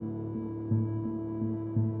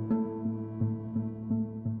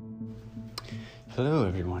Hello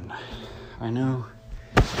everyone. I know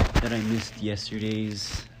that I missed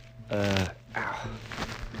yesterday's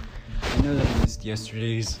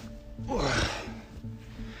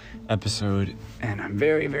episode, and I'm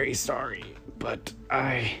very, very sorry, but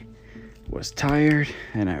I was tired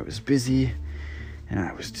and I was busy and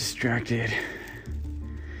I was distracted.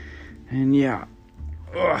 And yeah.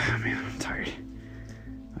 Oh man, I'm tired.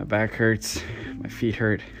 My back hurts, my feet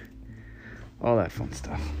hurt, all that fun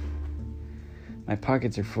stuff. My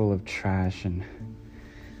pockets are full of trash and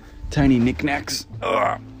tiny knickknacks.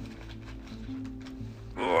 Ugh.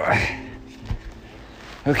 Ugh.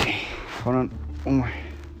 Okay, hold on. One more.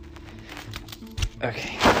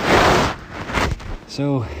 Okay.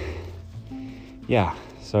 So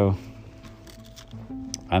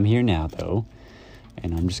I'm here now though,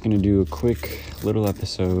 and I'm just gonna do a quick little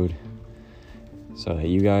episode so that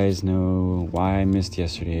you guys know why I missed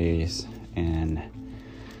yesterday's and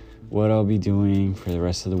what I'll be doing for the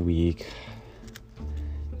rest of the week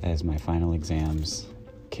as my final exams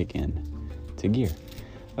kick in to gear.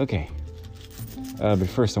 Okay, but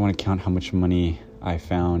first I want to count how much money I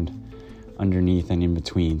found underneath and in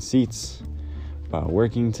between seats while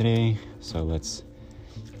working today. So let's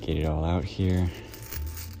get it all out here.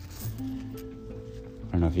 I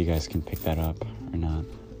don't know if you guys can pick that up or not.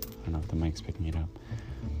 I don't know if the mic's picking it up.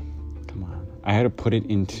 Come on. I had to put it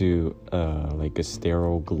into like a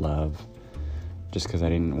sterile glove just because I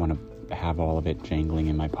didn't want to have all of it jangling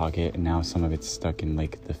in my pocket, and now some of it's stuck in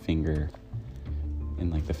like the finger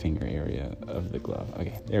area of the glove.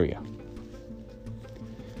 Okay, there we go.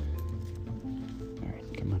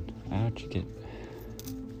 Alright, come on. Out you get.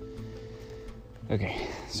 Okay,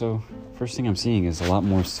 so first thing I'm seeing is a lot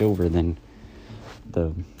more silver than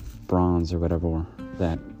the bronze or whatever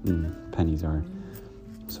that pennies are.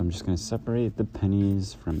 So I'm just going to separate the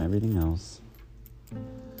pennies from everything else.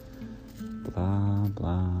 Blah,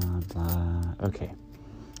 blah, blah. Okay.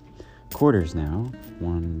 Quarters now.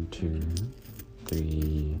 1, 2,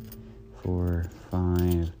 3, 4,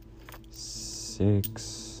 5,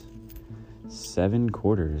 6, 7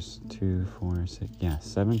 quarters. 2, 4, 6. Yeah,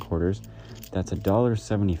 7 quarters. That's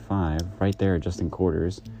 $1.75 right there just in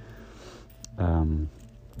quarters.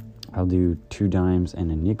 I'll do 2 dimes and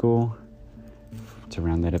a nickel to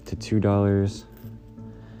round that up to $2.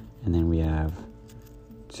 And then we have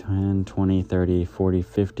 10, 20, 30, 40,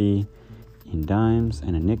 50 in dimes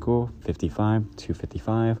and a nickel, 55,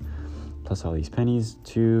 255, plus all these pennies,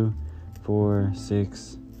 2, 4,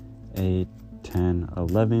 6, 8, 10,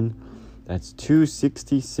 11. That's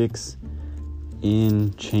 266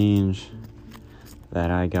 in change that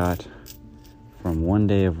I got from one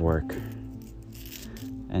day of work.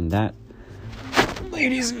 And that,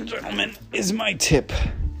 ladies and gentlemen, is my tip.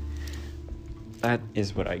 That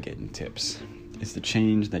is what I get in tips. It's the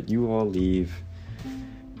change that you all leave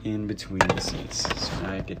in between the seats. So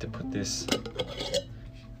now I get to put this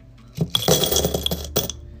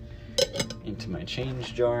into my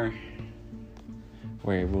change jar,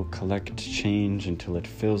 where it will collect change until it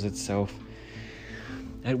fills itself.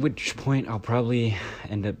 At which point I'll probably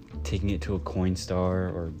end up taking it to a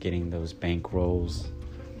Coinstar or getting those bank rolls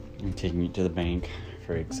and taking it to the bank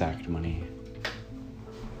for exact money.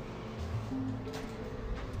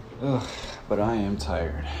 Ugh, but I am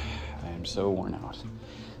tired. I am so worn out.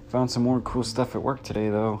 Found some more cool stuff at work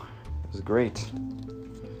today, though. It was great.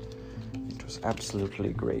 It was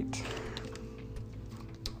absolutely great.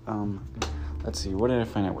 Let's see, what did I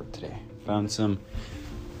find at work today? Found some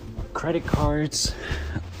credit cards,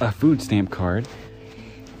 a food stamp card,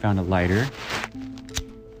 found a lighter.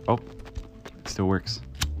 Oh, it still works.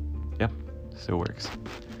 Yep, still works.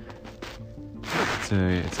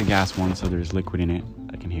 It's a gas one, so there's liquid in it.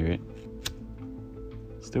 I can hear it.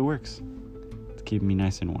 Still works. It's keeping me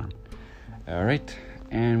nice and warm. All right,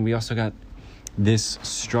 and we also got this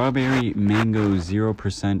strawberry mango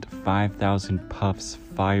 0% 5,000 puffs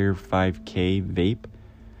Fire 5K vape.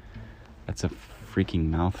 That's a freaking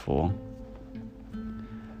mouthful.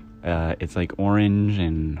 It's like orange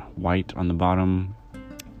and white on the bottom.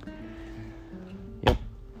 Yep.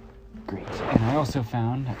 Great. And I also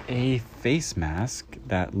found a face mask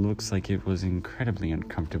that looks like it was incredibly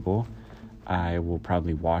uncomfortable. I will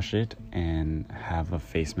probably wash it and have a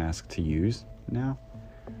face mask to use now.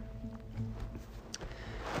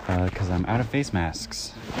 Because I'm out of face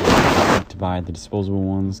masks. I like to buy the disposable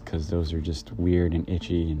ones because those are just weird and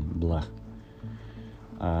itchy and blah.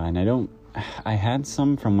 And I had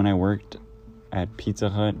some from when I worked at Pizza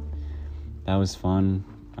Hut. That was fun.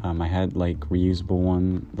 I had like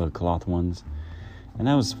reusable the cloth ones, and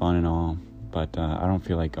that was fun and all. but I don't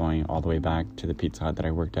feel like going all the way back to the Pizza Hut that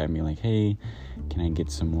I worked at and being like, hey, can I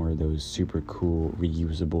get some more of those super cool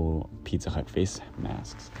reusable Pizza Hut face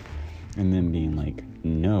masks? And then being like,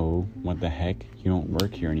 no, what the heck? You don't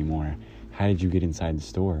work here anymore. How did you get inside the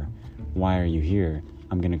store? Why are you here?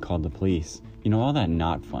 I'm going to call the police. You know, all that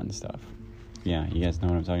not fun stuff. Yeah, you guys know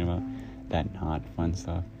what I'm talking about? That not fun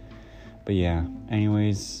stuff. But yeah,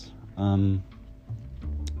 anyways,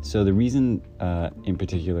 so the reason in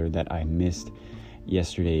particular that I missed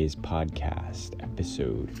yesterday's podcast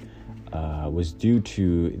episode was due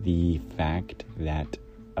to the fact that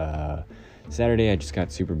Saturday I just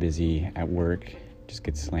got super busy at work, just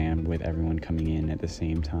get slammed with everyone coming in at the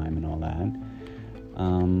same time and all that.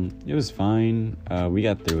 It was fine. We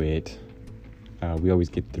got through it. We always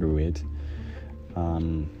get through it.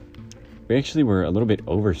 We actually were a little bit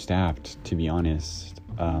overstaffed, to be honest,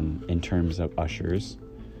 in terms of ushers.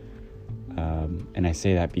 And I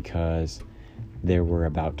say that because there were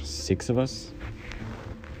about 6 of us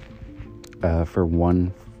for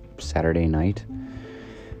one Saturday night.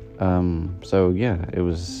 So yeah, it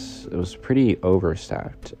was pretty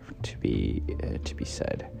overstaffed, to be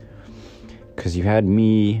said. Because you had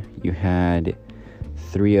me, you had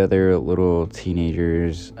 3 other little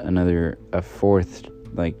teenagers, a fourth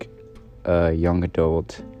young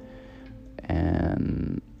adult,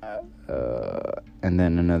 and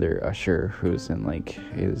then another usher who's in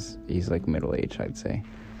he's middle age, I'd say.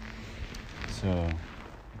 So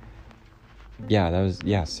yeah, that was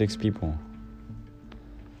 6 people,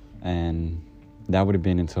 and that would have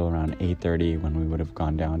been until around 8:30 when we would have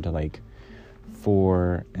gone down to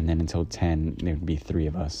 4, and then until 10 there would be 3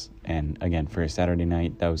 of us. And again, for a Saturday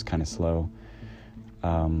night, that was kind of slow.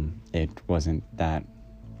 It wasn't that,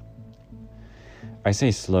 I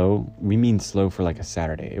say slow, we mean slow for a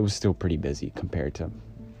Saturday. It was still pretty busy compared to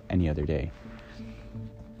any other day.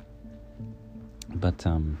 But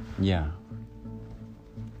yeah.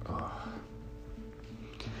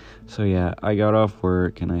 So yeah, I got off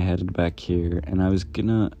work and I headed back here, and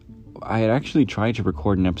I had actually tried to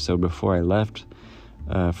record an episode before I left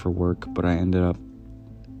for work, but I ended up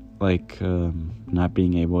not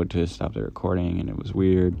being able to stop the recording, and it was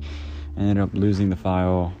weird. I ended up losing the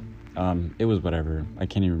file. It was whatever. I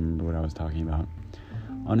can't even remember what I was talking about.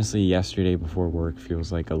 Honestly, yesterday before work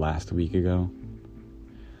feels like a last week ago.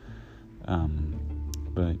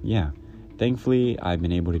 But yeah, thankfully I've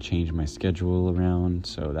been able to change my schedule around,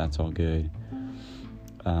 so that's all good.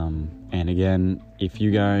 And again, if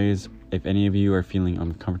any of you are feeling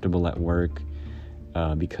uncomfortable at work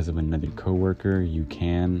because of another coworker, you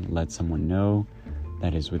can let someone know.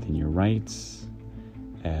 That is within your rights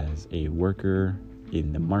as a worker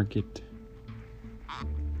in the market.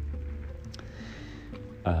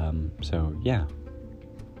 So yeah.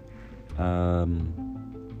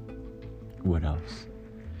 What else?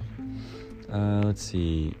 Let's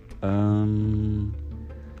see.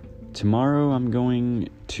 Tomorrow I'm going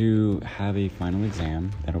to have a final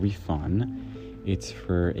exam. That'll be fun. It's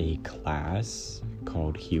for a class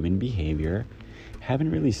called Human Behavior. Haven't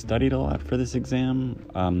really studied a lot for this exam.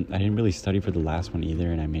 I didn't really study for the last one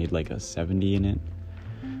either, and I made a 70 in it.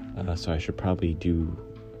 So I should probably do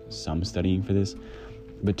some studying for this.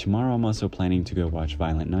 But tomorrow I'm also planning to go watch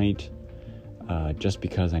Violent Night, just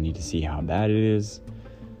because I need to see how bad it is.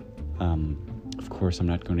 Of course, I'm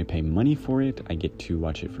not going to pay money for it. I get to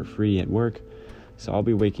watch it for free at work. So I'll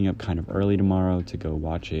be waking up kind of early tomorrow to go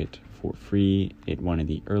watch it for free at one of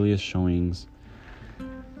the earliest showings,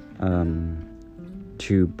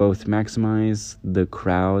 to both maximize the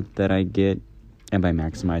crowd that I get. And by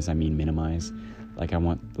maximize, I mean minimize. I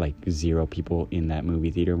want 0 people in that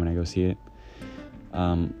movie theater when I go see it.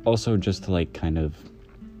 Also just to kind of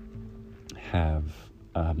have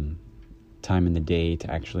time in the day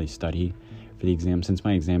to actually study for the exam. Since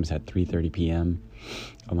my exam is at 3:30 p.m.,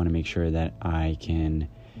 I want to make sure that I can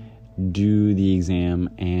do the exam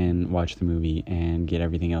and watch the movie and get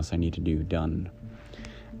everything else I need to do done.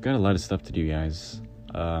 Got a lot of stuff to do, guys.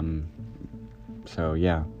 So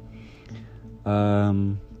yeah.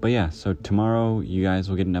 But yeah, so tomorrow you guys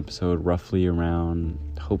will get an episode roughly around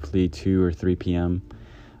hopefully 2 or 3 p.m.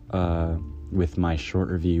 With my short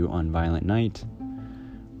review on Violent Night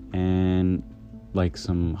and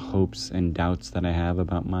some hopes and doubts that I have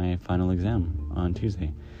about my final exam on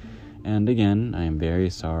Tuesday. And again, I am very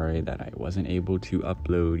sorry that I wasn't able to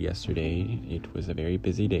upload yesterday. It was a very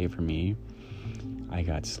busy day for me. I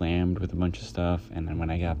got slammed with a bunch of stuff, and then when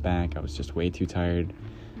I got back, I was just way too tired.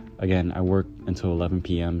 Again, I work until 11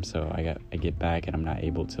 p.m., so I get back and I'm not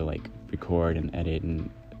able to record and edit and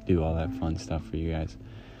do all that fun stuff for you guys.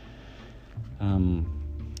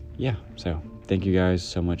 Yeah, so thank you guys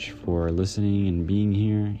so much for listening and being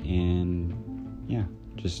here. And yeah,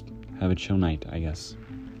 just have a chill night, I guess.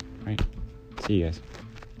 All right. See you guys.